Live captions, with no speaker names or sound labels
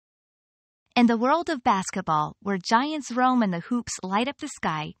In the world of basketball, where giants roam and the hoops light up the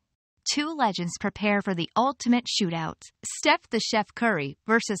sky, two legends prepare for the ultimate shootout. Steph the Chef Curry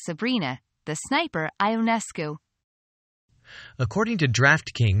versus Sabrina, the sniper Ionescu. According to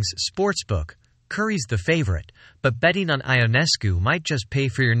DraftKings Sportsbook, Curry's the favorite, but betting on Ionescu might just pay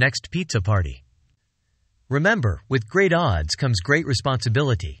for your next pizza party. Remember, with great odds comes great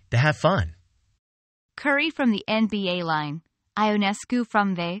responsibility to have fun. Curry from the NBA line. Ionescu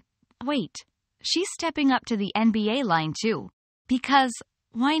from the... Wait, she's stepping up to the NBA line too. Because,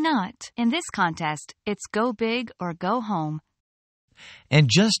 why not? In this contest, it's go big or go home. And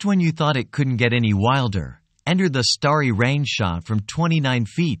just when you thought it couldn't get any wilder, enter the starry range shot from 29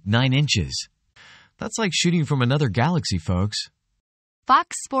 feet 9 inches. That's like shooting from another galaxy, folks.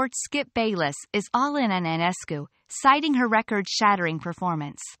 Fox Sports' Skip Bayless is all in on Ionescu, citing her record-shattering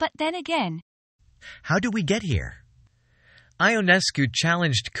performance. But then again... How did we get here? Ionescu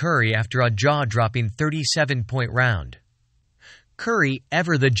challenged Curry after a jaw-dropping 37-point round. Curry,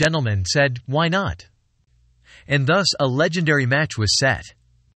 ever the gentleman, said, "Why not?" And thus a legendary match was set.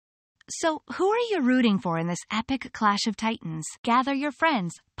 So, who are you rooting for in this epic clash of titans? Gather your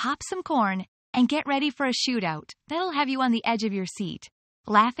friends, pop some corn, and get ready for a shootout that'll have you on the edge of your seat,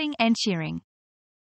 laughing and cheering.